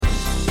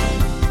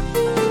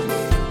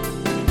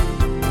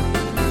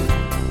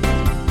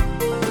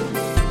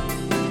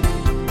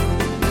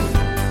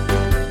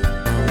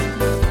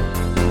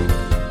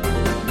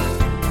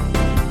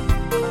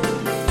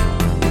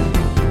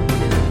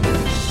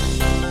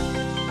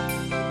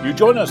You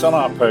join us on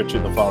our perch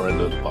at the far end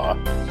of the bar.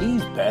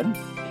 He's Ben.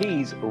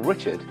 He's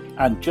Richard.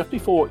 And just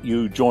before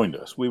you joined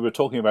us, we were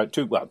talking about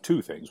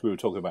two things. We were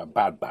talking about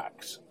bad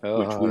backs,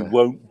 which we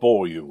won't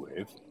bore you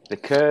with. The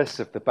curse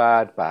of the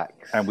bad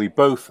backs. And we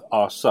both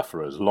are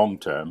sufferers long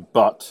term,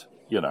 but,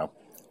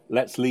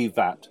 let's leave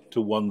that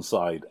to one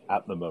side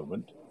at the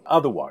moment.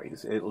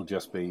 Otherwise, it'll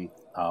just be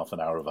half an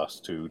hour of us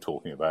two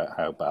talking about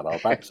how bad our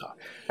backs are.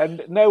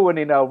 And no one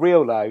in our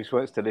real lives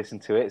wants to listen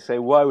to it,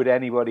 so why would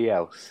anybody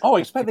else? Oh,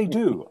 I expect they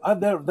do.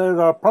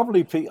 There are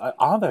probably people...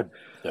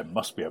 There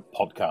must be a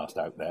podcast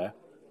out there.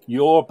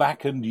 Your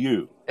back and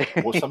you,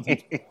 or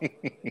something.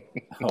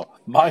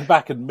 My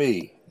back and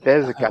me.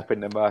 There's a gap in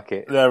the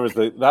market.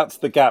 That's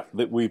the gap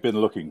that we've been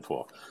looking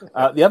for.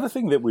 The other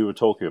thing that we were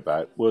talking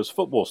about was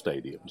football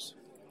stadiums.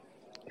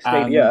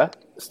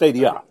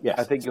 Stadia, yes.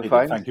 I think you'll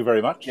find. Thank you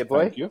very much. Yeah,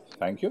 boy.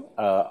 Thank you.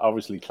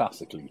 Obviously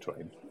classically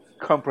trained.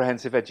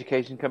 Comprehensive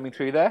education coming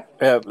through there?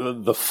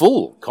 The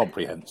full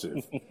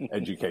comprehensive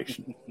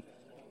education.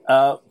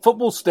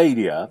 Football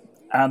stadia,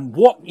 and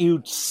what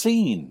you'd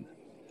seen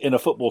in a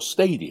football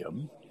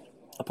stadium,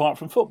 apart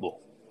from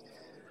football.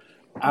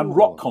 And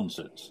rock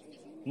concerts.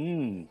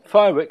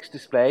 Fireworks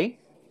display.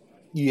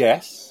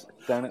 Yes.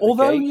 Down at the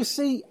Although, gate. you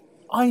see,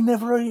 I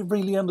never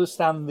really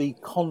understand the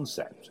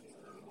concept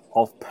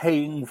of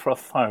paying for a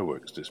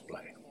fireworks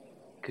display.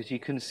 Because you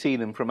can see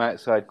them from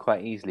outside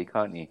quite easily,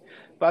 can't you?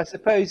 But I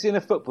suppose in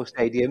a football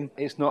stadium,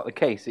 it's not the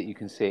case that you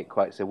can see it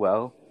quite so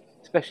well.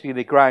 Especially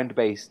the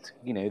ground-based,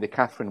 the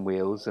Catherine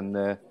wheels and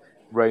the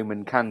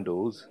Roman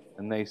candles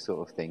and those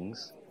sort of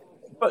things.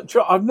 But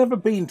I've never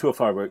been to a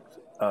fireworks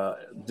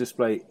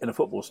display in a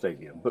football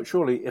stadium. But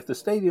surely, if the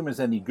stadium is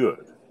any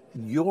good,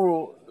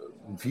 your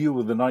view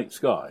of the night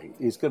sky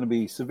is going to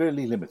be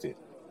severely limited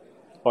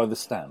by the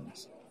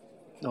stands.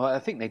 No, I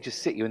think they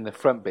just sit you in the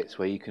front bits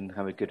where you can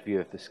have a good view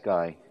of the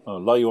sky. Oh,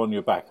 lie you on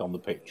your back on the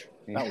pitch.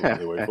 That would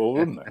be the way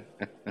forward, wouldn't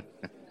it?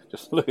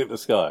 Just look at the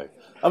sky.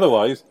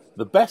 Otherwise,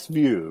 the best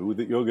view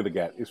that you're going to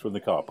get is from the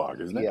car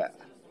park, isn't it? Yeah.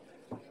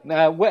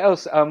 Now, what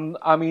else?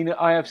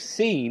 I have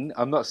seen,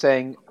 I'm not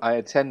saying I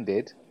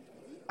attended,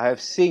 I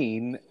have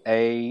seen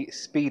a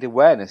speed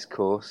awareness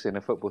course in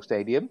a football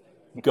stadium.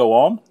 Go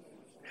on.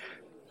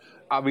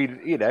 I mean,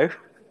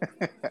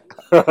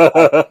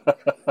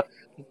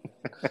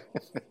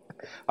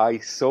 I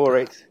saw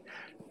it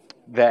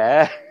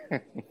there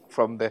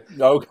from the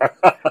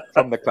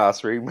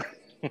classroom.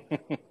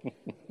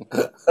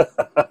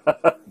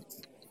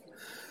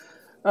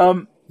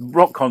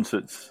 Rock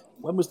concerts.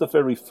 When was the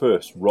very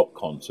first rock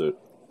concert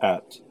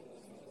at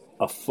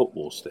a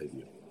football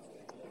stadium?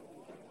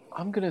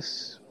 I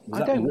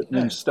don't written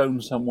know. in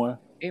stone somewhere?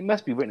 It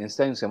must be written in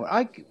stone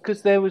somewhere.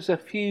 Because there was a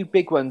few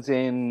big ones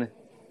in.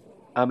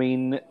 I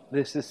mean,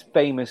 there's this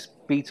famous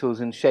Beatles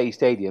and Shea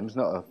stadiums,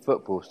 not a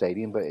football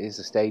stadium, but it is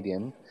a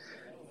stadium.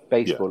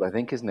 Baseball, yeah. I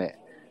think, isn't it?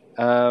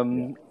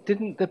 Was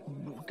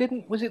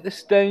it the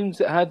Stones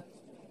that had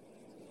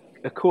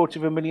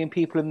 250,000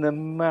 people in the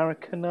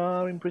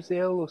Maracanã in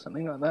Brazil or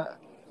something like that?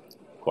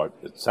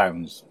 It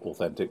sounds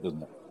authentic,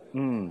 doesn't it?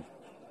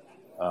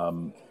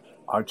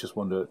 I just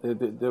wonder,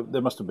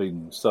 there must have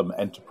been some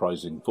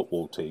enterprising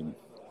football team,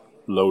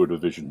 lower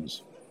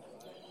divisions,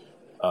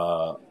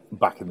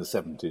 back in the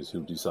 70s,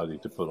 who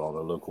decided to put on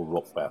a local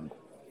rock band.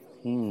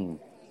 And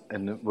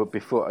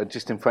before,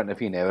 just in front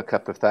of, a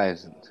couple of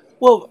thousand.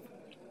 Well,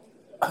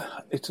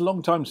 it's a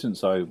long time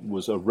since I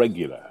was a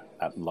regular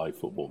at live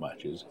football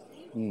matches,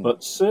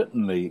 but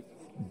certainly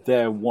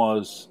there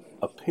was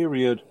a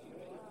period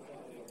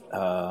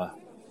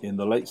in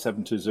the late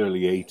 70s,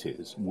 early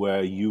 80s,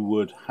 where you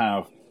would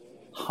have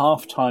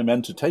half-time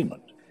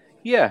entertainment.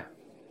 Yeah.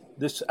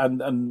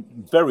 And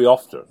very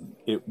often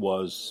it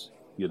was,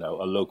 a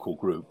local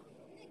group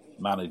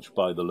managed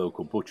by the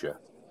local butcher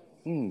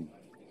who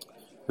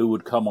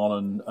would come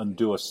on and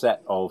do a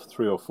set of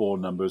 3 or 4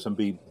 numbers and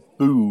be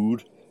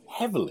booed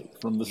heavily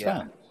from the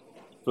stands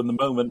from the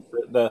moment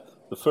that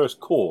the first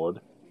chord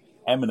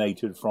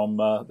emanated from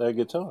their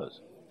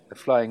guitars. The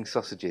flying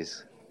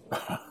sausages.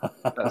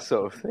 That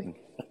sort of thing.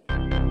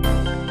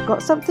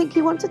 Got something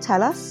you want to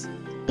tell us?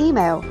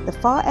 Email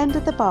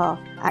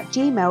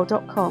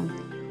thefarendofthebar@gmail.com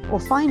or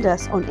find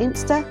us on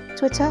Insta,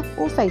 Twitter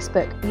or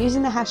Facebook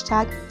using the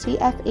hashtag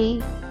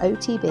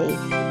TFEOTB.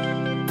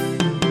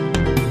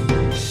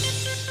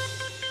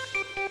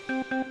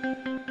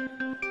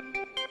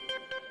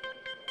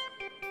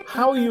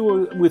 How are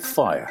you with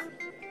fire?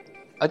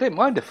 I don't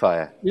mind a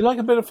fire. You like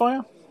a bit of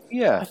fire?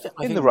 Yeah,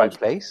 in the right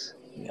place.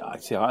 Yeah, I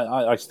see.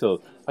 I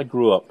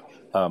grew up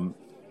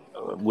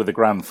with a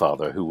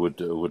grandfather who would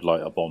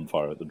light a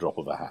bonfire at the drop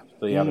of a hat.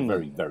 But he had a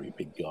very, very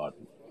big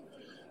garden.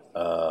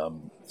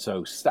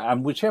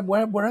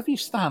 Wherever you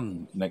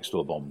stand next to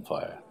a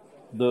bonfire,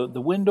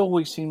 the wind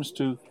always seems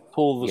to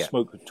pull the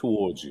smoke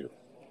towards you.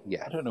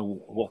 Yeah, I don't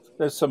know what.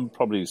 There's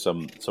probably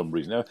some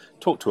reason.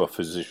 Talk to a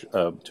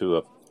physician,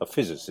 to a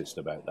physicist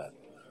about that.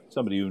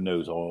 Somebody who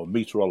knows, or a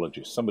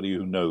meteorologist, somebody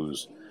who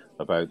knows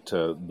about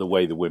the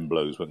way the wind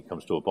blows when it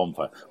comes to a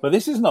bonfire. But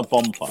this isn't a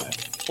bonfire,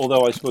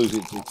 although I suppose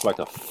it's like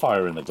a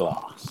fire in a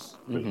glass,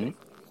 really.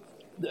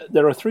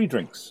 there are 3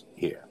 drinks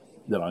here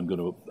that I'm going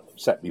to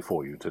set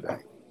before you today.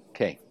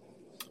 Okay.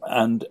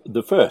 And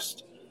the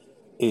first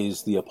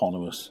is the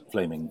eponymous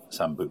Flaming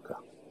Sambuca.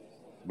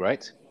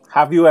 Right.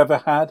 Have you ever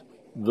had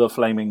the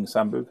Flaming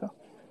Sambuca?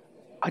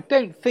 I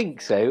don't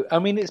think so. I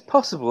mean, it's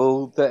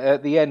possible that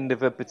at the end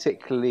of a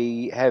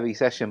particularly heavy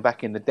session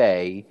back in the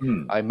day,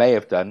 I may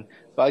have done,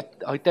 but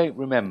I don't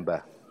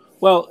remember.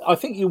 Well, I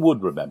think you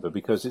would remember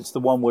because it's the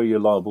one where you're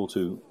liable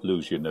to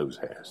lose your nose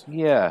hairs.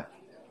 Yeah.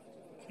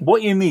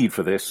 What you need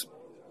for this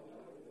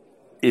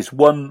is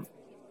 1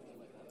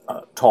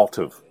 tot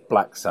of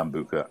black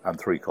Sambuca and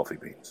 3 coffee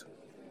beans.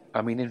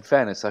 I mean, in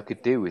fairness, I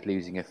could do with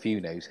losing a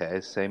few nose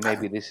hairs, so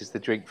maybe this is the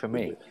drink for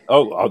me.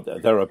 Oh,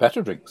 there are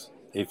better drinks.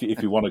 If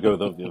you want to go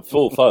the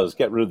full fuzz,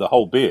 get rid of the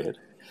whole beard.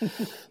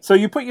 So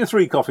you put your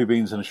 3 coffee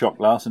beans in a shot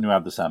glass and you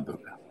add the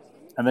Sambuca.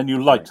 And then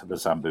you light the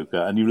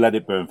Sambuca and you let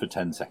it burn for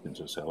 10 seconds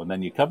or so. And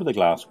then you cover the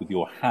glass with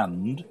your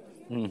hand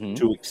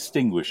to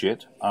extinguish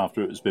it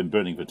after it has been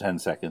burning for 10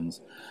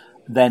 seconds.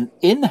 Then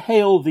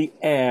inhale the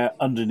air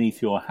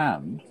underneath your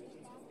hand.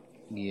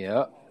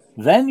 Yeah.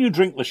 Then you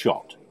drink the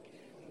shot.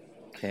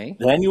 Okay.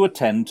 Then you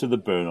attend to the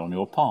burn on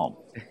your palm.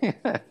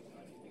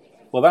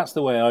 Well, that's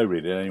the way I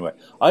read it anyway.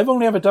 I've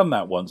only ever done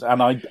that once,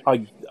 and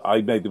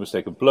I made the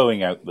mistake of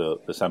blowing out the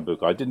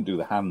Sambuca. I didn't do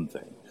the hand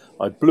thing.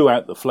 I blew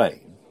out the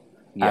flame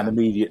and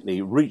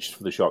immediately reached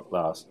for the shot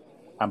glass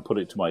and put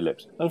it to my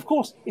lips. And of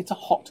course, it's a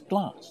hot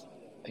glass.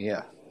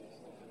 Yeah.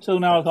 So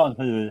now I've got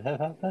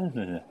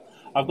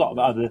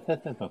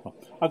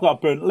a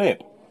burnt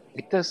lip.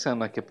 It does sound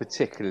like a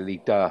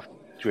particularly daft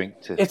drink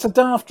to... It's a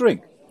daft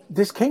drink.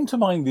 This came to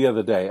mind the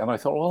other day, and I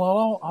thought,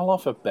 well, I'll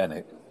offer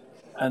Bennett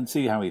and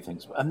see how he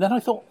thinks. And then I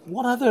thought,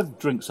 what other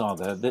drinks are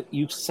there that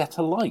you set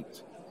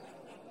alight?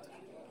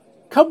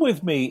 Come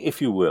with me,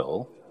 if you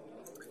will,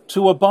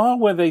 to a bar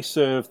where they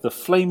serve the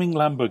Flaming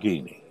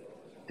Lamborghini.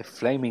 The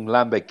Flaming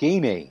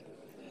Lamborghini.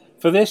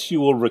 For this,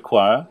 you will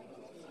require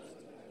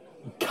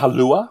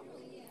Kahlua,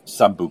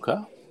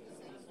 Sambuca,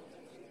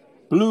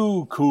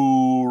 Blue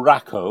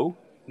Curacao,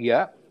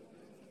 Yeah.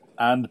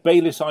 and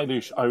Baileys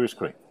Irish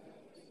Cream.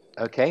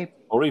 Okay.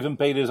 Or even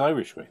Baileys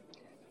Irish Cream.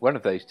 One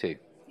of those 2.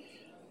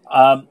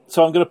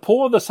 So I'm going to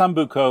pour the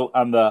Sambuca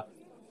and the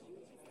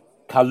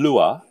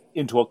Kahlua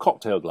into a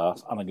cocktail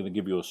glass, and I'm going to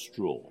give you a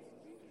straw.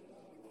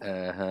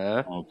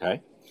 Uh-huh.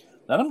 Okay.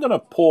 Then I'm going to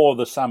pour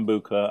the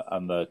Sambuca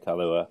and the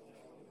Kahlua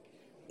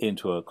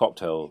into a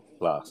cocktail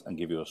glass and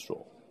give you a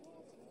straw.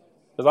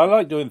 Because I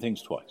like doing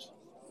things twice.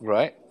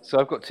 Right. So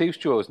I've got 2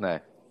 straws now.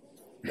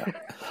 Yeah,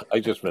 I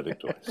just read it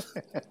twice.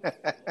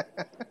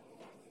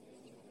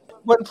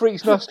 One for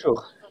each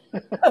nostril.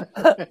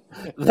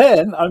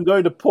 Then I'm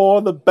going to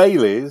pour the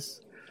Baileys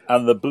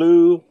and the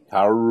Blue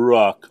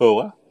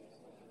Curacao.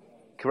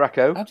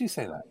 Curacao? How do you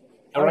say that?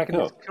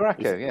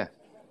 Curacao, yeah.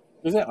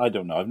 Is it? I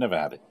don't know. I've never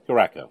had it.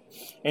 Curacao.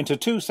 Into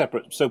 2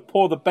 separate... So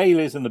pour the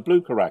Baileys and the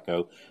Blue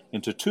Curacao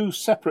into 2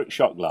 separate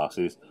shot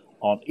glasses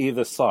on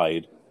either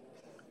side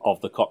of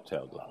the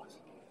cocktail glass.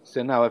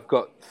 So now I've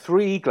got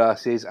 3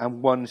 glasses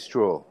and 1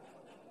 straw.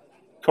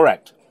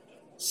 Correct.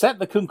 Set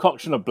the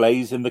concoction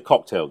ablaze in the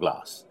cocktail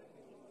glass.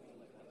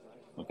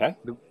 Okay?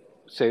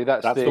 So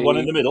that's the one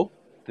in the middle.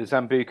 The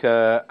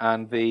Sambuca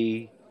and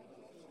the...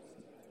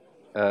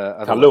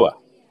 Kahlua.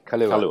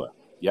 Kahlua.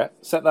 Yeah.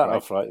 Set that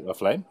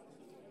aflame.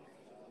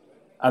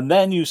 And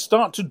then you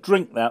start to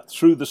drink that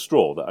through the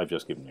straw that I've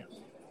just given you.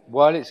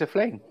 While it's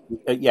aflame?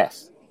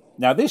 Yes.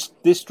 Now, this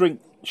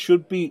drink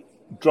should be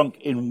drunk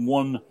in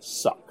 1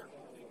 suck.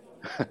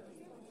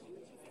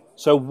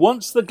 So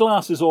once the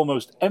glass is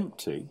almost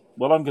empty,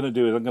 what I'm going to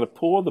do is I'm going to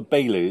pour the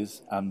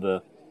Baileys and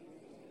the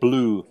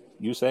Blue,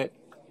 you say it?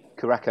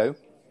 Curacao.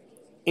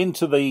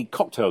 Into the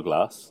cocktail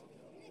glass,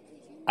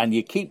 and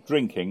you keep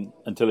drinking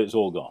until it's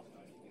all gone.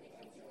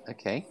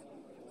 Okay.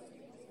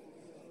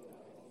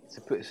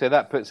 So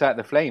that puts out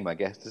the flame, I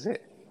guess, does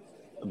it?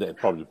 They'll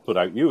probably put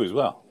out you as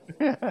well.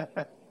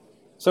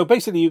 So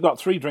basically you've got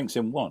 3 drinks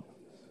in 1.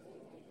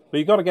 But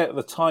you've got to get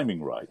the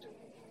timing right.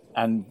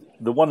 And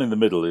the one in the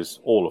middle is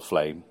all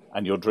aflame,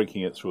 and you're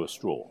drinking it through a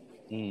straw.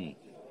 It's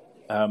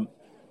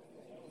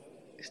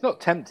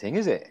not tempting,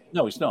 is it?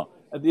 No, it's not.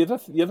 The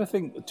other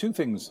thing, 2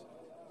 things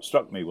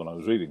struck me when I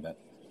was reading that.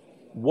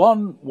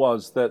 One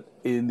was that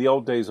in the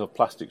old days of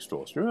plastic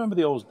straws, do you remember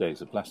the old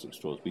days of plastic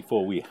straws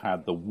before we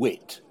had the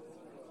wit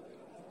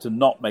to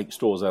not make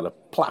straws out of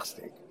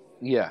plastic?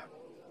 Yeah.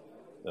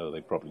 Though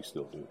they probably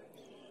still do.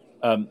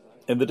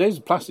 In the days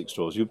of plastic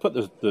straws, you put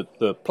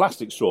the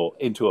plastic straw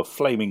into a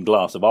flaming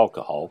glass of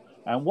alcohol,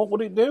 and what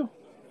would it do?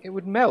 It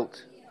would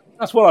melt.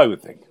 That's what I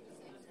would think.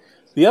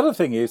 The other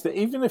thing is that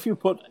even if you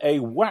put a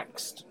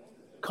waxed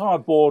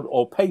cardboard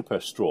or paper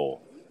straw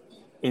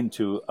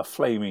into a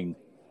flaming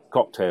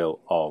cocktail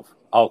of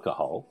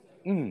alcohol,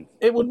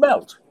 it would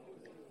melt.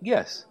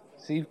 Yes.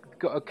 So you've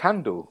got a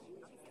candle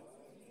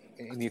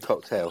in your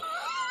cocktail.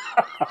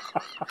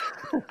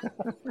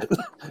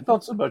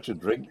 Not so much a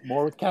drink,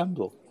 more a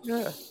candle.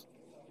 Yeah.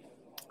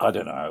 I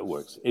don't know how it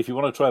works. If you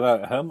want to try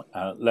that at home,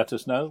 let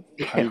us know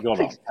how you got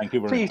on. Thank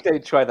you very much. Please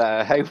don't try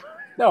that at home.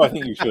 No, I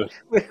think you should.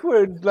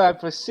 We're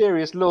liable for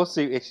serious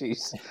lawsuit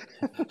issues.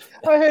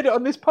 I heard it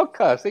on this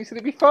podcast. They said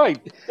it'd be fine.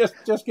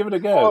 Just give it a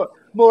go. Or,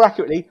 more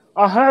accurately,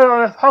 I heard it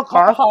on this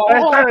podcast.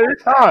 They said it'd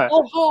be fine.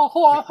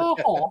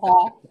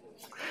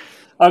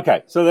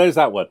 Okay, so there's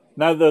that one.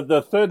 Now,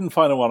 the third and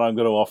final one I'm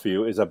going to offer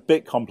you is a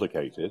bit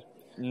complicated.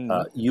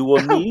 You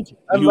will need...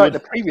 Unlike the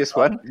previous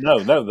one.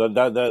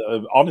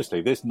 No,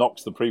 honestly, this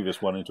knocks the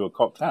previous one into a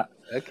cocked hat.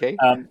 Okay.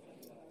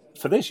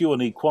 For this, you will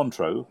need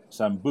Cointreau,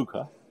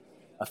 Sambuca,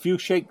 a few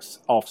shakes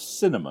of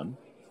cinnamon,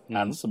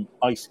 and some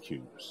ice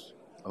cubes.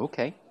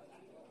 Okay.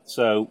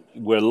 So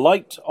we're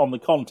light on the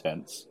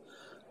contents,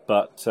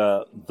 but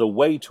the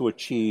way to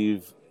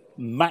achieve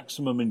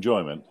maximum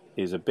enjoyment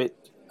is a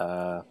bit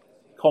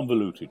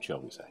convoluted,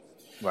 shall we say.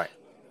 Right.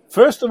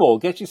 First of all,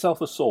 get yourself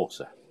a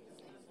saucer.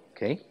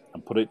 Okay.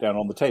 And put it down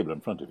on the table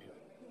in front of you.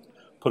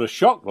 Put a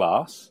shot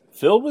glass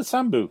filled with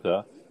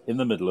Sambuca in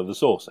the middle of the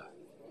saucer.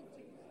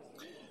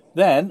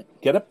 Then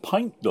get a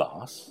pint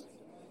glass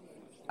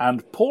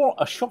and pour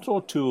a shot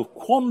or two of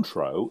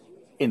Cointreau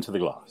into the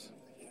glass.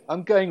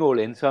 I'm going all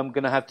in, so I'm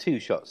going to have 2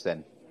 shots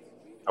then.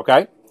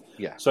 Okay?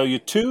 Yeah. So your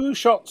 2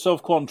 shots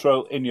of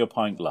Cointreau in your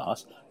pint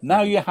glass.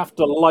 Now you have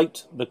to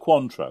light the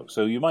Cointreau,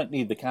 so you might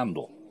need the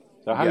candle.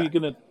 So how are you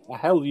going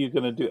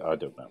to do it? I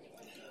don't know.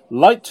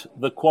 Light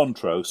the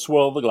Cointreau,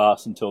 swirl the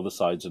glass until the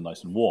sides are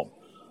nice and warm.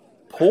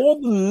 Pour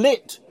the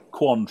lit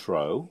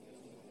Cointreau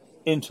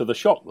into the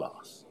shot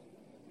glass.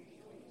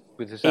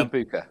 With the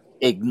Sambuca?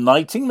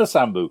 Igniting the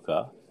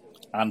Sambuca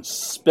and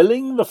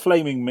spilling the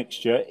flaming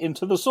mixture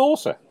into the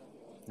saucer.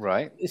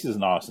 Right. This is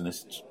an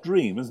arsonist's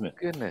dream, isn't it?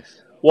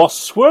 Goodness. While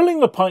swirling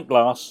the pint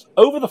glass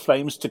over the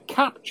flames to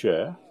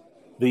capture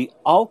the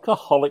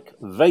alcoholic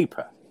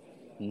vapour.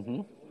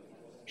 Mm-hmm.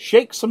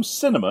 Shake some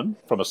cinnamon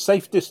from a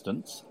safe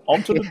distance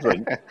onto the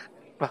drink.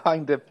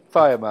 Behind a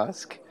fire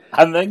mask.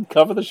 And then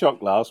cover the shot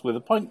glass with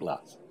a pint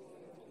glass.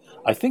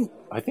 I think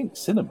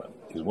cinnamon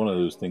is one of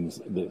those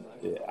things that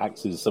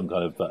acts as some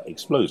kind of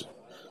explosive.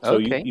 So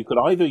you could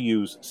either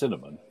use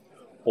cinnamon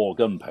or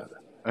gunpowder,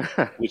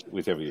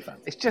 whichever you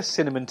fancy. It's just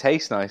cinnamon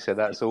tastes nicer,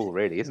 that's all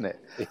really, isn't it?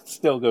 It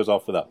still goes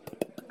off with that.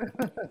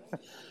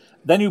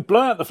 Then you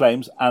blow out the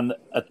flames and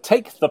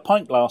take the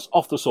pint glass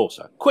off the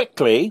saucer.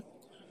 Quickly,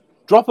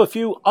 drop a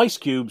few ice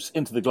cubes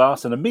into the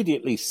glass and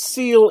immediately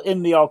seal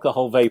in the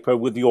alcohol vapour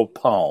with your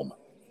palm.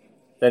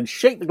 Then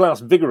shake the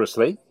glass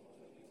vigorously.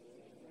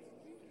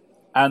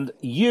 And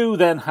you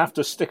then have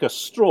to stick a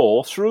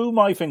straw through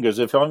my fingers.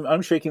 If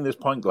I'm shaking this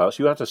pint glass,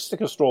 you have to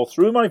stick a straw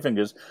through my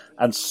fingers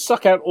and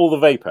suck out all the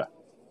vapour.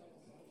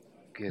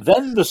 Goodness.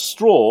 Then the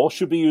straw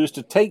should be used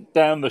to take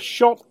down the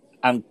shot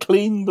and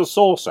clean the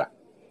saucer.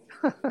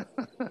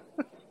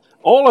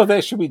 All of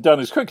this should be done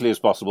as quickly as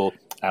possible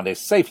and as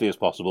safely as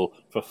possible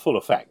for full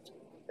effect.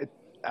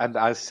 And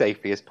as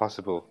safely as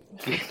possible.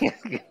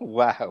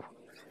 Wow.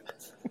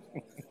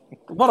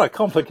 What a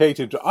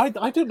complicated... I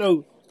don't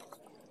know...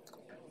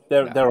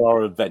 There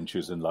are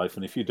adventures in life,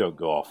 and if you don't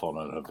go off on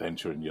an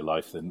adventure in your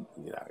life, then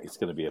it's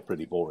going to be a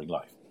pretty boring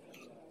life.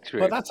 True.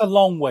 But that's a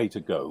long way to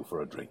go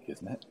for a drink,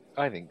 isn't it?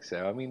 I think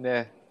so. I mean,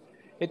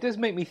 it does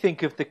make me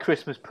think of the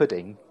Christmas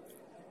pudding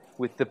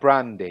with the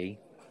brandy,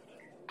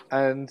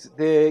 and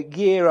the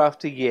year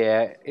after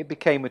year, it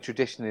became a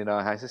tradition in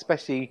our house,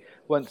 especially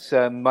once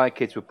my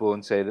kids were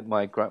born, so that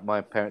my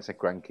parents had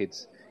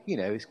grandkids.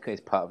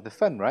 It's part of the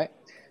fun, right?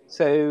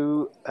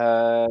 So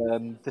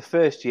the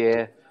first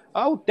year...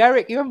 Oh,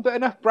 Derek, you haven't put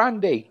enough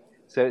brandy.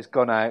 So it's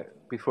gone out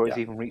before it's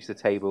even reached the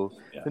table.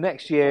 Yeah. The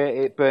next year,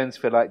 it burns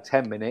for like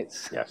 10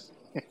 minutes. Yes.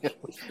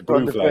 We're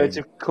on the verge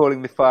of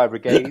calling the fire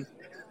brigade.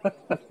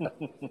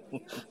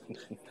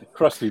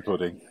 Crusty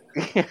pudding.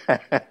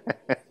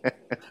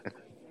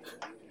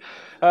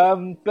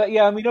 But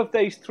yeah, I mean, of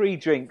those 3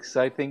 drinks,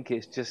 I think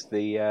it's just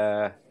the...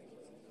 I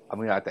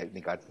don't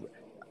think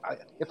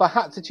if I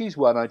had to choose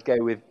one, I'd go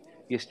with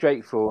your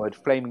straightforward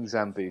Flaming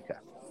Sambuca.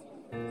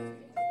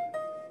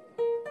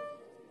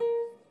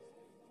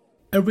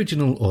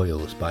 Original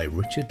Oils by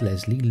Richard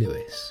Leslie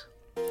Lewis.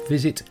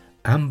 Visit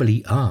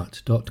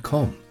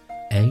amberleyart.com,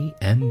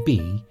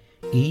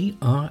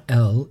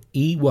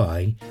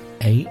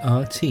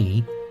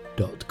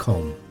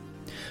 AMBERLEYART.com.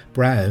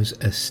 Browse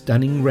a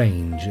stunning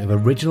range of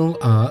original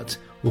art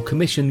or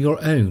commission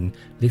your own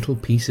little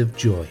piece of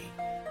joy.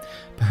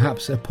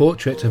 Perhaps a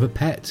portrait of a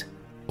pet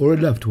or a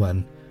loved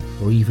one,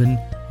 or even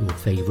your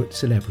favourite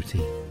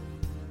celebrity.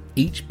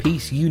 Each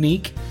piece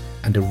unique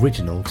and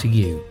original to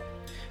you.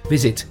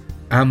 Visit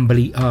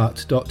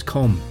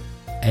amberleyart.com,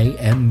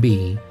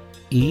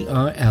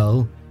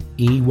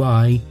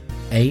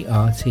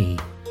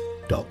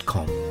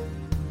 AMBERLEYART.com.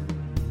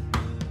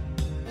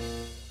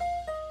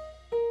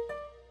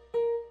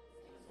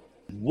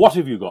 What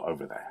have you got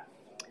over there?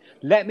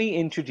 Let me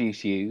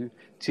introduce you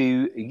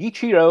to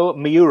Yuichiro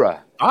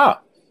Miura.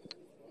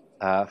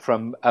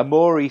 From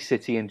Amori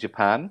City in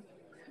Japan,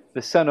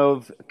 the son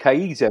of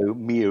Kaizo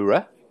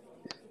Miura,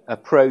 a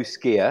pro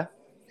skier.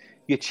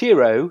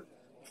 Yuichiro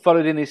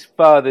followed in his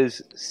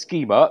father's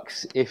ski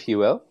marks, if you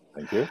will.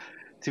 Thank you.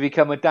 to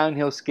become a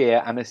downhill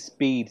skier and a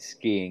speed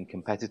skiing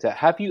competitor.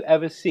 Have you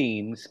ever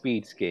seen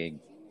speed skiing?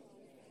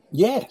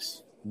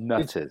 Yes.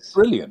 Nutters. It's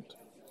brilliant.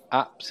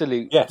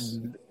 Absolute Yes.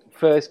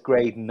 first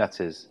grade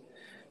nutters.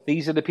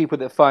 These are the people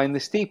that find the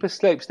steepest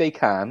slopes they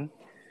can,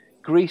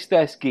 grease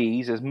their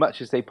skis as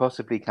much as they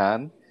possibly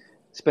can,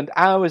 spend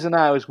hours and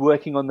hours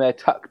working on their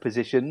tuck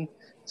position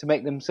to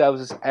make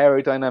themselves as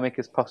aerodynamic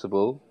as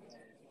possible,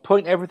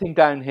 point everything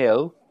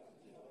downhill,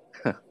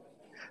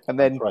 and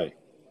then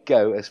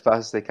go as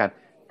fast as they can.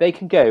 They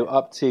can go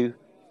up to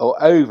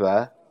or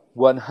over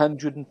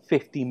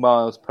 150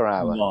 miles per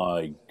hour.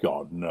 My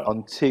God, no.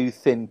 On 2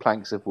 thin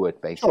planks of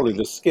wood, basically. Surely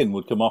the skin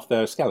would come off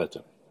their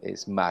skeleton.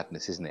 It's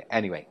madness, isn't it?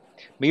 Anyway,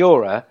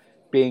 Miura,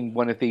 being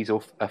one of these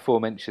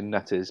aforementioned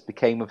nutters,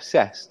 became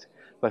obsessed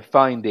by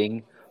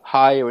finding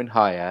higher and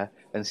higher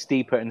and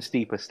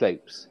steeper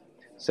slopes.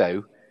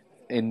 So,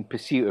 in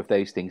pursuit of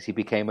those things, he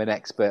became an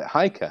expert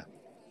hiker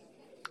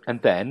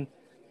and then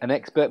an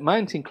expert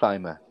mountain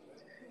climber.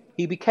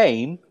 He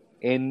became,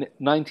 in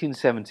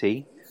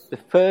 1970, the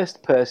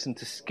first person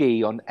to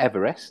ski on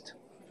Everest.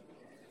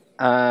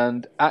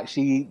 And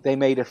actually, they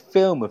made a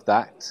film of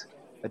that,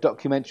 a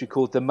documentary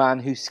called The Man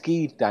Who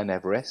Skied Down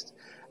Everest.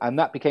 And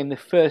that became the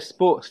first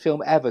sports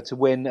film ever to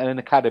win an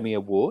Academy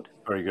Award.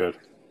 Very good.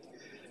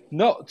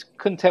 Not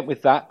content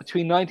with that,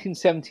 between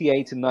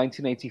 1978 and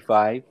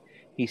 1985,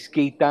 he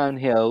skied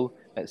downhill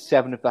at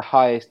 7 of the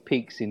highest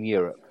peaks in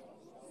Europe.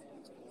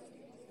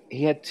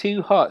 He had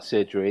 2 heart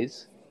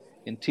surgeries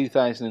in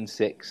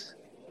 2006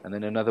 and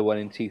then another one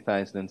in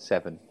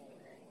 2007.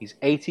 He's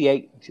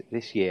 88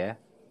 this year.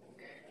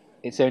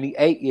 It's only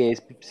 8 years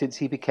since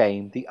he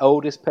became the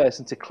oldest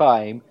person to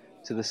climb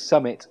to the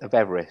summit of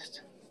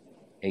Everest.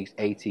 He's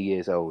 80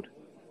 years old.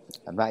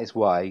 And that is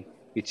why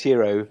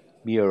Yuichiro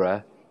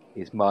Miura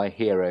is my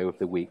hero of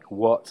the week.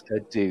 What a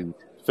dude.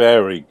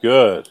 Very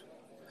good.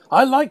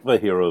 I like the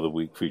Hero of the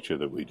Week feature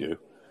that we do.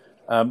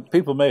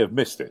 People may have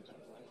missed it.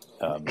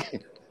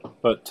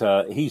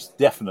 But he's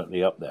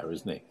definitely up there,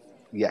 isn't he?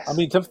 Yes. I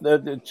mean, just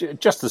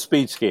the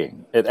speed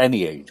skiing at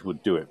any age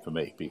would do it for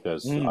me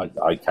because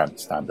I can't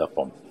stand up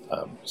on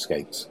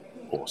skates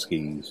or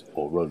skis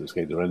or roller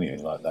skates or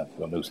anything like that. I've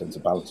got no sense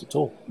of balance at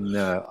all.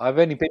 No, I've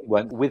only been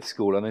one with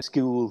school on a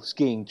school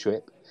skiing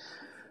trip,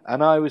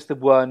 and I was the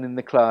one in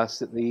the class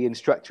that the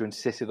instructor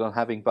insisted on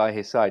having by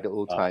his side at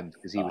all times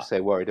because he was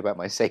so worried about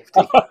my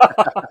safety.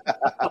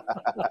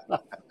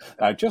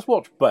 Now, just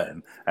watch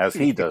Ben as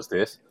he does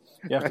this.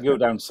 You have to go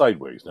down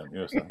sideways, don't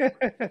you?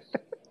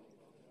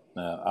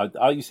 No,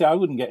 you see, I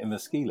wouldn't get in the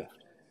ski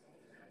lift.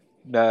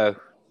 No,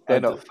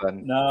 they're not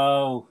fun.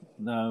 No,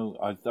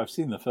 I've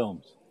seen the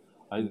films.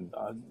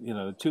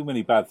 Too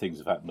many bad things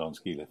have happened on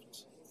ski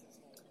lifts.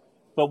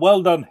 But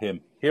well done,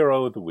 him,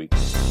 Hero of the Week.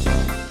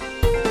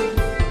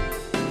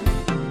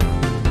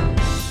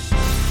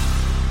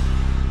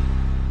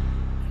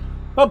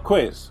 Pub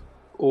quiz.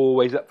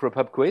 Always up for a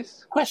pub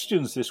quiz.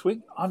 Questions this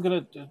week. I'm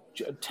going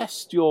to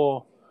test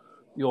your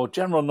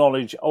general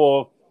knowledge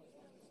or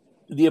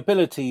the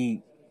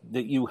ability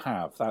that you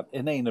have, that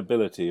inane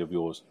ability of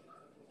yours,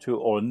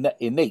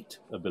 innate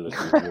ability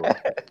of yours.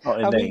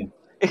 Not inane.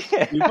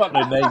 You've got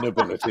an inane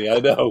ability, I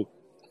know.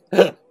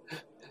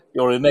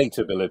 Your innate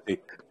ability.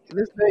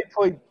 There's no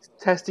point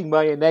testing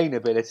my inane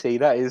ability.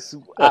 That is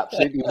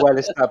absolutely well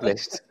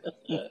established.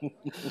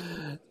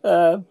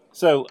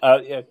 So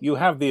you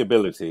have the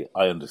ability,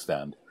 I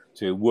understand,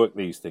 to work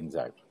these things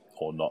out,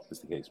 or not, as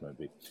the case may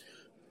be.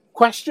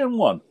 Question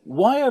 1.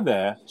 Why are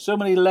there so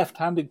many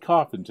left-handed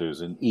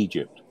carpenters in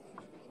Egypt?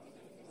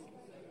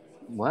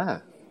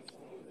 Wow.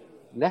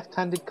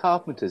 Left-handed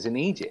carpenters in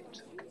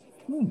Egypt?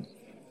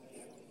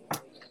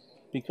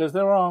 Because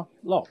there are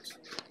lots.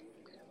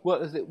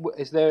 What is it?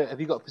 Is there?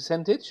 Have you got a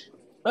percentage?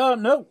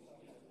 No.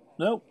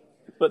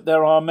 But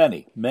there are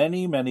many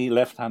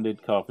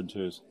left-handed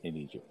carpenters in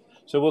Egypt.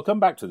 So we'll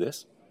come back to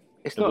this.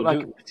 It's not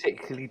like a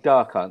particularly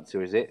dark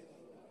answer, is it?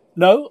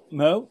 No.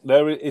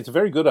 It's a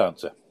very good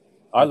answer.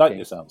 I like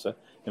this answer.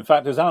 In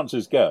fact, as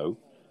answers go,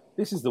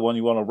 this is the one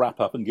you want to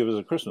wrap up and give as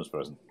a Christmas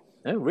present.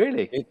 Oh,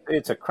 really?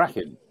 It's a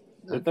cracking.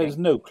 Okay. There's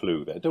no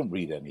clue there. Don't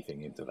read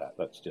anything into that.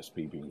 That's just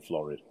me being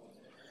florid.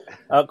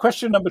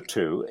 Question number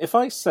 2. If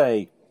I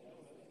say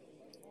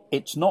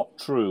it's not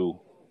true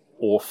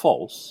or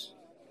false,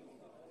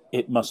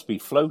 it must be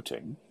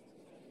floating,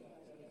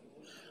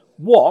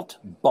 what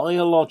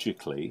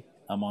biologically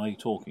am I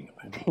talking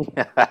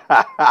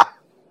about?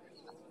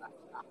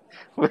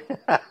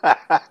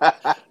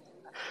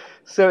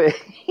 So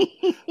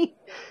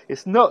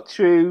it's not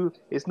true,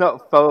 it's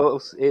not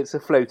false, it's a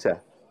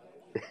floater.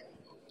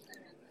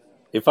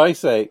 If I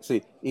say,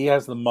 see, he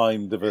has the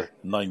mind of a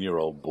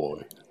 9-year-old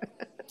boy.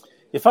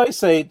 If I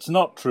say it's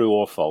not true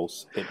or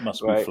false, it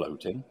must be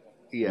floating.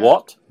 Yeah.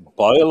 What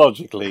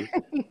biologically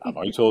am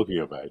I talking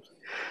about?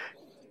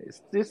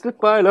 It's the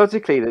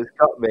biologically that's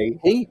got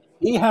me.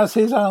 He has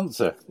his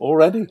answer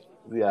already.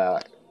 Yeah,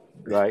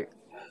 right.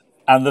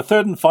 And the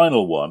third and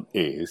final one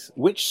is,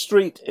 which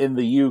street in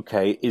the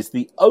UK is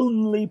the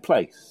only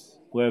place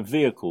where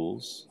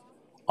vehicles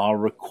are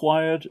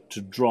required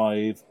to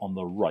drive on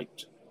the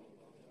right?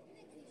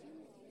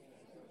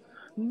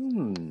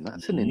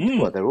 That's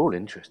well, they're all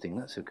interesting.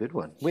 That's a good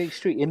one. Which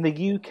street in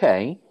the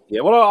UK?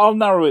 Yeah, well, I'll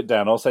narrow it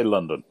down. I'll say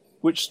London.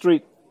 Which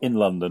street in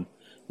London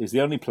is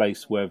the only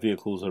place where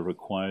vehicles are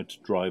required to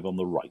drive on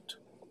the right?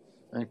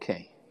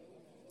 Okay.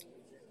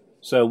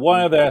 So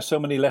why are there so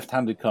many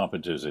left-handed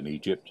carpenters in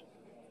Egypt?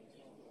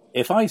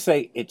 If I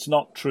say it's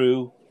not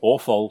true or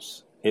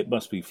false, it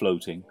must be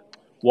floating.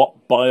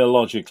 What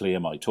biologically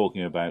am I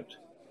talking about?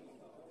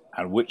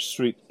 And which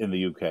street in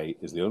the UK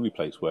is the only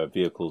place where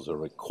vehicles are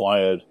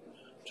required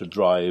to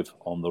drive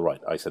on the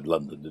right? I said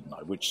London, didn't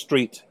I? Which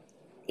street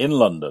in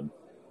London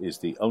is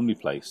the only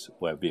place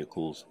where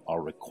vehicles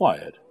are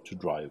required to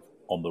drive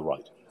on the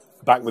right?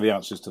 Back with the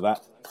answers to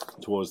that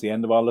towards the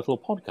end of our little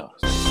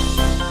podcast.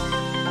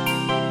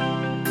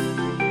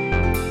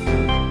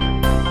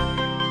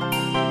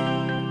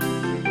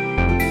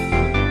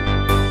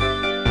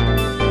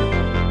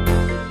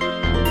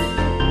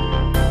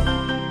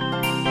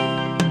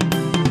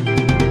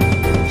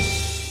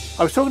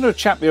 I was talking to a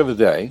chap the other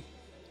day,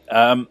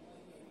 and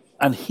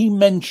he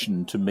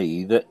mentioned to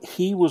me that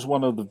he was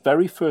one of the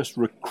very first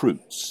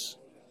recruits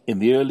in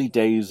the early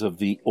days of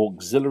the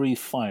Auxiliary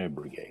Fire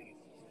Brigade.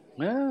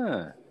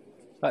 Ah,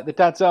 like the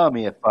Dad's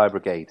Army of Fire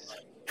Brigades.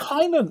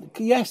 Kind of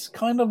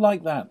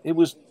like that.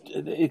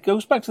 It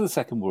goes back to the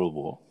Second World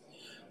War.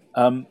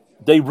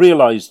 They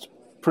realised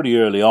pretty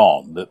early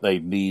on that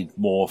they'd need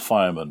more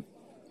firemen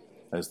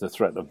as the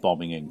threat of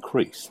bombing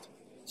increased.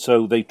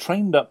 So they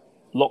trained up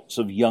lots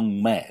of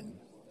young men.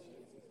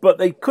 But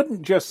they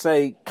couldn't just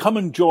say, come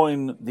and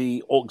join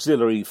the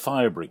Auxiliary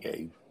Fire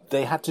Brigade.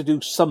 They had to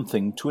do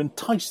something to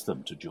entice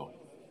them to join.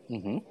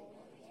 Mm-hmm.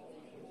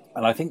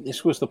 And I think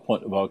this was the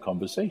point of our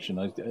conversation.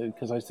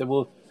 Because I said,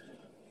 well,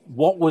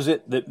 what was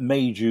it that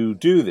made you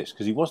do this?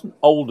 Because he wasn't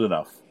old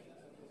enough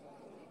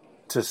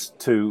to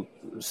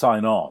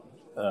sign on,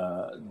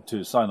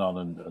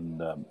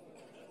 and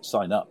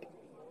sign up.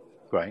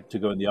 Right. To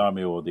go in the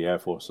Army or the Air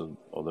Force or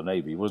the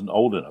Navy. He wasn't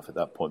old enough at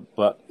that point,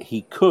 but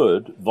he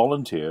could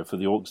volunteer for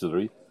the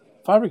Auxiliary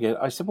Fire Brigade.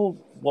 I said, well,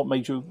 what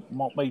made you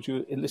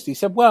enlist? He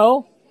said,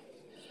 well,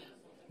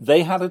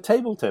 they had a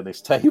table tennis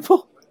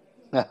table.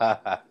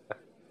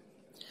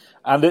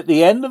 And at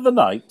the end of the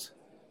night,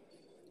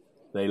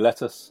 they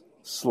let us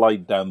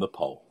slide down the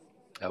pole.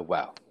 Oh,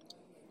 wow.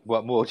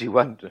 What more do you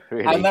want,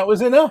 really? And that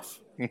was enough.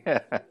 Yeah.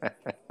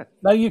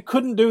 Now, you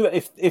couldn't do that.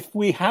 If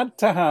we had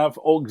to have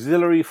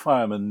auxiliary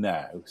firemen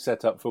now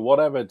set up for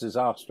whatever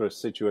disastrous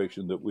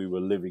situation that we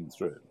were living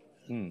through,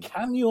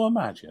 can you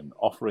imagine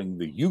offering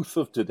the youth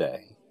of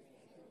today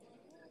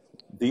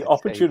the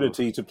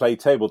opportunity to play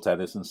table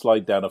tennis and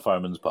slide down a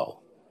fireman's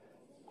pole?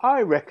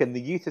 I reckon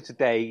the youth of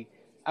today,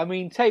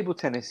 table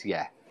tennis,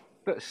 yeah.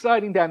 But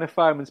sliding down a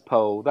fireman's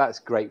pole, that's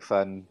great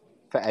fun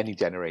for any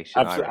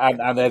generation.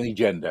 And any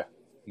gender.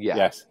 Yeah.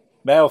 Yes.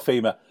 Male,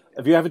 female.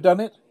 Have you ever done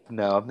it?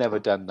 No, I've never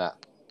done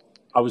that.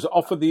 I was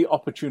offered the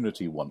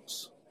opportunity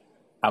once,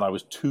 and I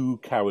was too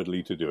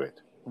cowardly to do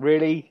it.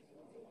 Really?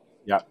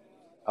 Yeah.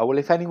 Oh, well,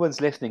 if anyone's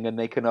listening and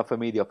they can offer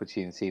me the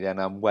opportunity, then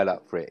I'm well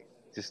up for it.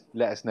 Just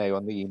let us know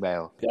on the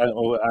email.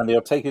 And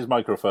he'll take his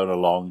microphone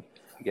along,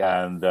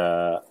 and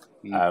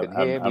you can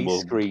hear me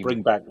we'll scream.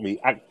 Bring back the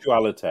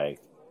actuality.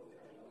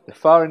 The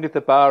far end of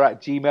the bar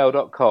at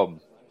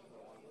gmail.com.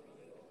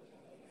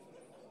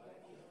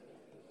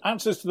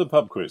 Answers to the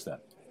pub quiz, then.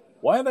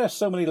 Why are there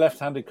so many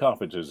left-handed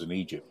carpenters in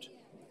Egypt?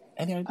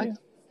 Any idea?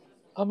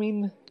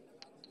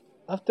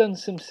 I've done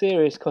some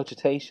serious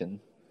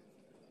cogitation.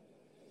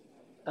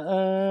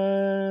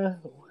 Is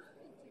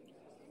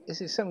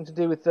it something to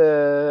do with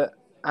the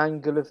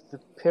angle of the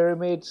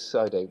pyramids?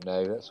 I don't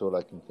know. That's all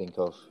I can think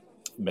of.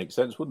 Makes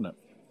sense, wouldn't it?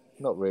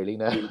 Not really,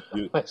 no.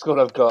 That's all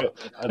I've got.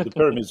 And the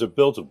pyramids are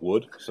built of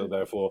wood, so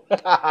therefore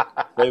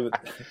they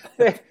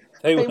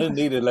would have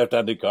needed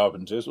left-handed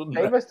carpenters, wouldn't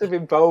they? They must have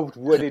involved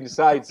wood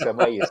inside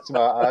somehow, you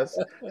smart ass.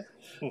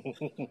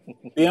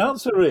 The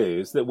answer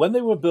is that when they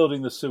were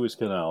building the Suez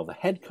Canal, the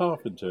head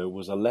carpenter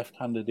was a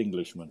left-handed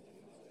Englishman.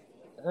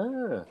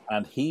 Ah.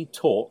 And he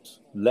taught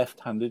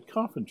left-handed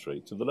carpentry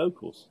to the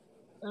locals,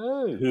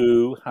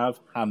 who have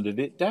handed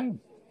it down,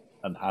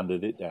 and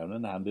handed it down,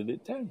 and handed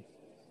it down.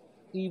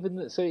 Even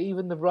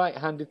the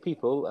right-handed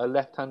people are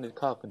left-handed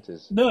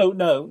carpenters? No.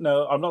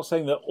 I'm not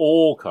saying that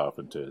all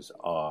carpenters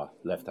are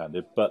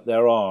left-handed, but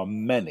there are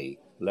many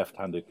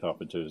left-handed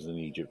carpenters in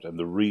Egypt, and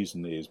the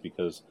reason is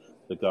because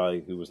the guy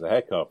who was the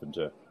head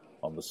carpenter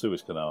on the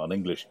Suez Canal, an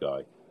English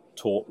guy,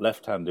 taught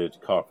left-handed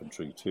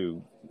carpentry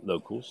to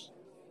locals,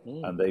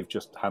 and they've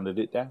just handed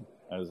it down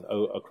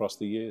across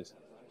the years.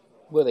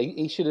 Well,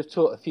 he should have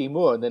taught a few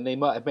more, and then they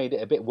might have made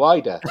it a bit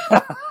wider.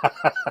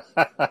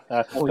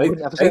 We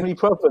wouldn't have so many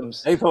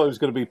problems. They thought it was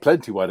going to be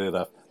plenty wide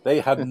enough. They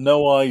had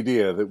no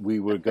idea that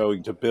we were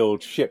going to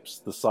build ships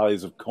the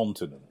size of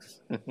continents.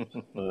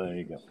 Well, there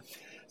you go.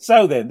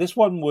 So then, this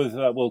one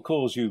will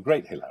cause you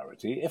great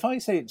hilarity. If I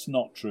say it's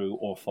not true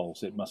or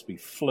false, it must be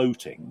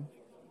floating.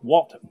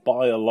 What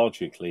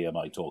biologically am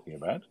I talking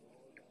about?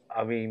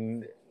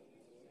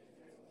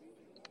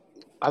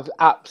 I've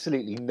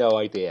absolutely no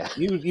idea.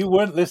 You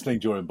weren't listening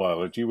during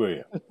biology, were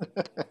you?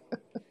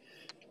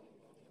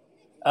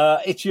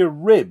 It's your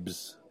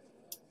ribs.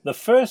 The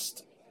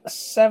first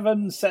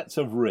 7 sets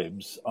of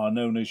ribs are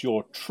known as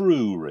your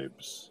true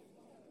ribs,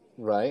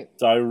 Right.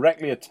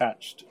 directly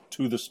attached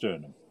to the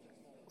sternum.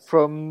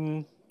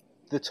 From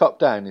the top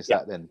down, is Yeah.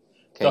 that then?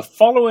 The Okay.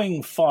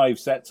 following 5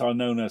 sets are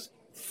known as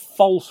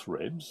false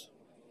ribs,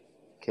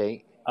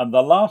 Okay. and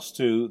the last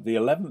 2, the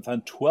 11th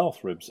and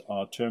 12th ribs,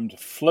 are termed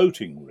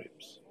floating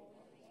ribs.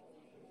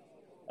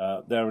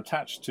 They're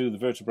attached to the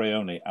vertebrae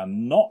only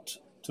and not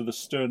to the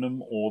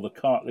sternum or the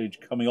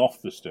cartilage coming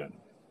off the sternum.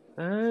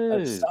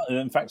 Oh.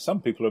 In fact,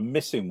 some people are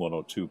missing 1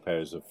 or 2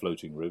 pairs of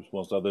floating ribs,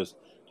 whilst others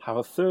have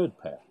a 3rd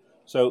pair.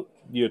 So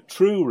your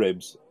true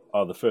ribs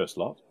are the first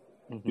lot,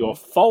 your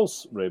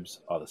false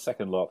ribs are the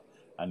second lot,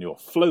 and your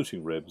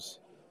floating ribs,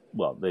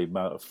 well, they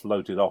might have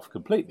floated off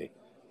completely,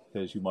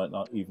 because you might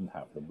not even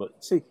have them.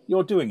 But see,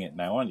 you're doing it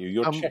now, aren't you?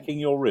 You're checking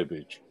your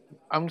ribbage.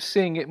 I'm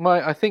seeing it.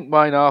 I think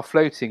mine are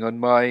floating on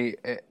my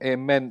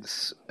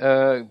immense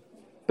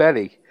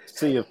belly.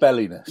 Sea of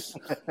belliness.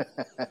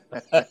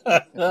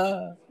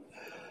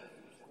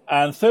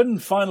 And third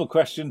and final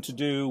question to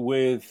do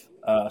with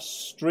a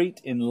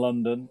street in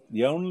London,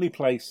 the only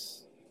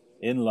place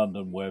in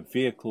London where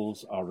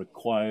vehicles are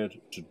required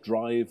to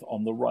drive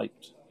on the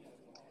right.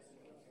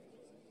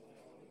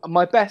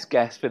 My best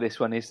guess for this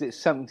one is it's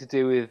something to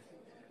do with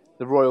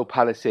the royal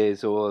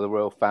palaces or the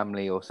royal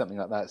family or something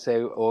like that.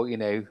 So, or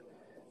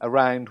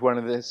around one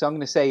of the. So I'm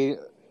going to say,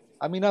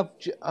 I mean,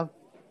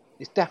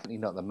 it's definitely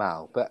not the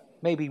Mall, but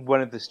maybe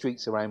one of the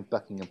streets around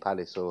Buckingham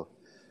Palace, or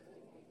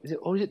is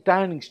it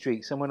Downing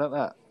Street, somewhere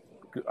like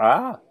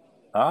that?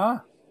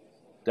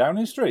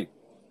 Downing Street.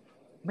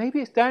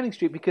 Maybe it's Downing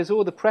Street because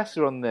all the press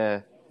are on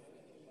there.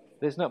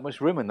 There's not much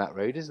room on that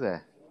road, is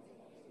there?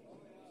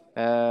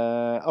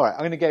 All right, I'm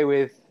going to go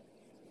with.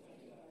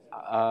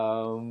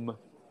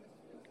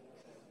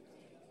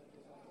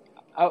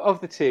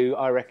 Of the 2,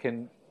 I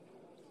reckon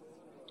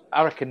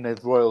the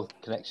royal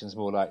connection's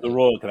more likely. The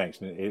royal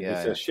connection.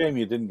 It's a shame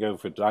you didn't go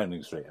for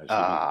Downing Street,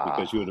 actually,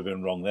 because you would have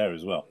been wrong there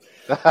as well.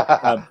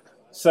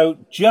 So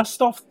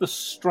just off the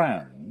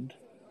Strand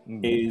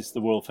is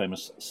the world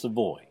famous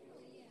Savoy.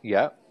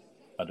 Yeah.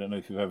 I don't know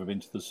if you've ever been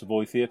to the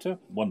Savoy Theatre.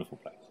 Wonderful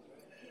place.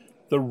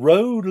 The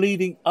road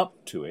leading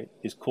up to it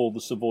is called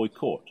the Savoy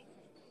Court.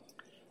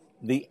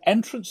 The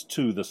entrance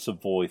to the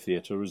Savoy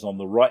Theatre is on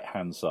the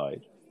right-hand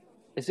side.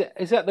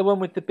 Is that the one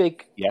with the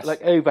big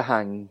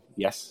overhang?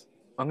 Yes.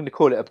 I'm going to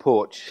call it a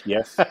porch.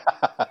 Yes.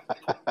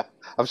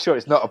 I'm sure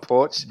it's not a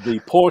porch. The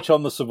porch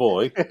on the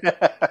Savoy,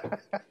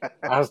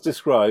 as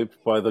described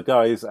by the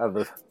guys at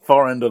the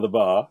far end of the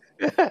bar,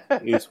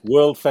 is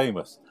world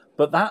famous.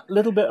 But that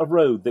little bit of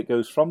road that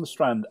goes from the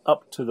Strand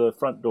up to the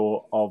front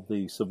door of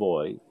the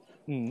Savoy,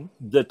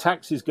 the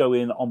taxis go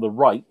in on the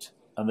right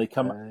and they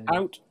come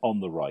out on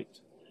the right.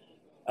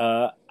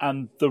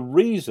 And the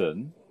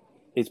reason,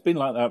 it's been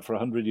like that for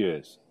 100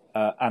 years.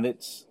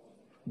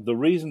 The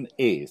reason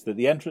is that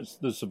the entrance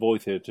to the Savoy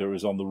Theatre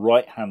is on the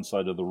right-hand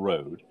side of the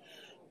road.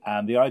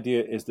 And the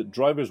idea is that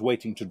drivers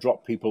waiting to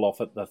drop people off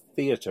at the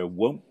theatre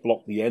won't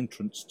block the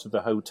entrance to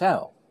the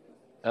hotel.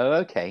 Oh,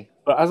 okay.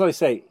 But as I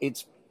say,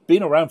 it's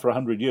been around for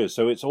 100 years.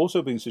 So it's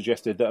also been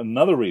suggested that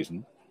another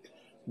reason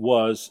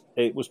was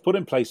it was put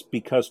in place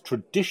because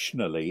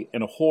traditionally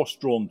in a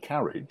horse-drawn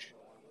carriage,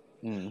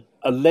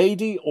 a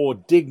lady or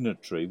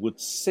dignitary would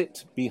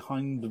sit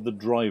behind the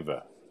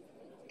driver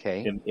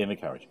in a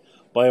carriage.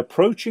 By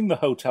approaching the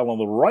hotel on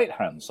the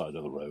right-hand side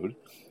of the road,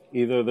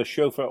 either the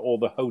chauffeur or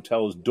the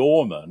hotel's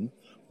doorman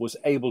was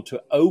able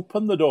to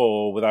open the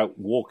door without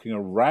walking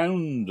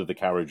around the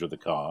carriage or the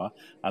car,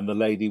 and the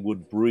lady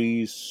would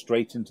breeze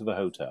straight into the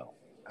hotel.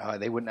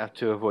 They wouldn't have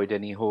to avoid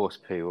any horse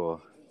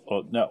poo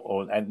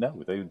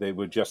They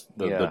would just,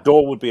 the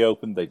door would be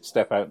open, they'd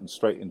step out and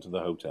straight into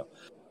the hotel.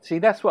 See,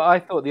 that's what I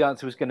thought the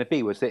answer was going to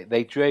be, was that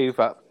they drove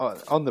up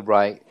on the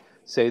right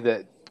so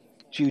that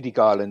Judy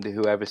Garland, or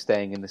whoever's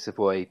staying in the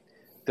Savoy,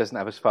 doesn't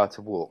have as far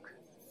to walk.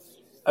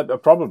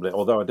 Probably,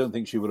 although I don't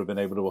think she would have been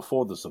able to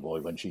afford the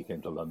Savoy when she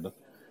came to London.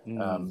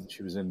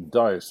 She was in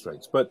dire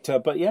straits. But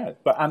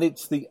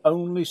it's the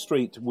only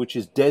street which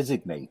is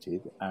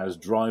designated as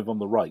drive on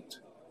the right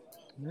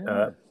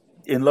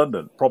in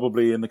London,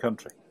 probably in the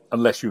country,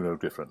 unless you know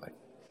differently.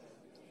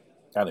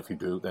 And if you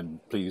do, then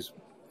please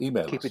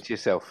email us. Keep it to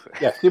yourself.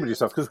 Yeah, keep it to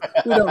yourself, because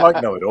we don't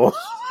like know-it-alls.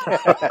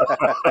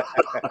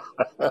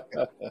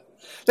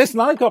 Listen,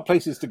 I've got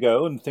places to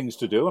go and things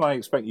to do, and I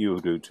expect you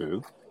do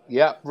too.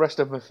 Yeah, rest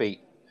of my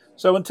feet.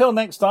 So until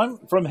next time,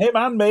 from him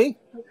and me,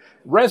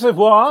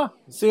 Reservoir.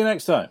 See you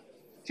next time.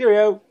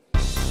 Cheerio.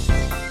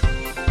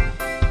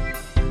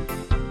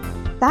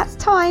 That's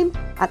time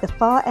at the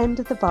far end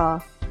of the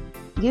bar.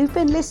 You've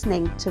been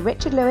listening to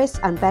Richard Lewis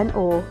and Ben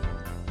Orr.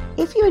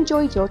 If you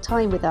enjoyed your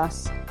time with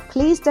us,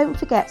 please don't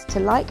forget to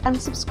like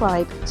and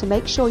subscribe to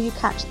make sure you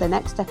catch the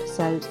next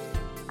episode.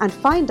 And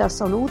find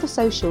us on all the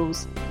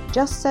socials.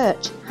 Just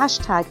search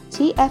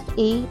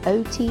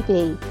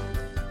 #TFEOTB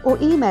or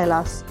email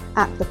us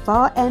at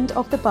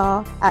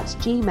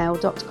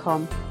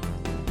thefarendofthebar@gmail.com.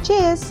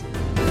 Cheers!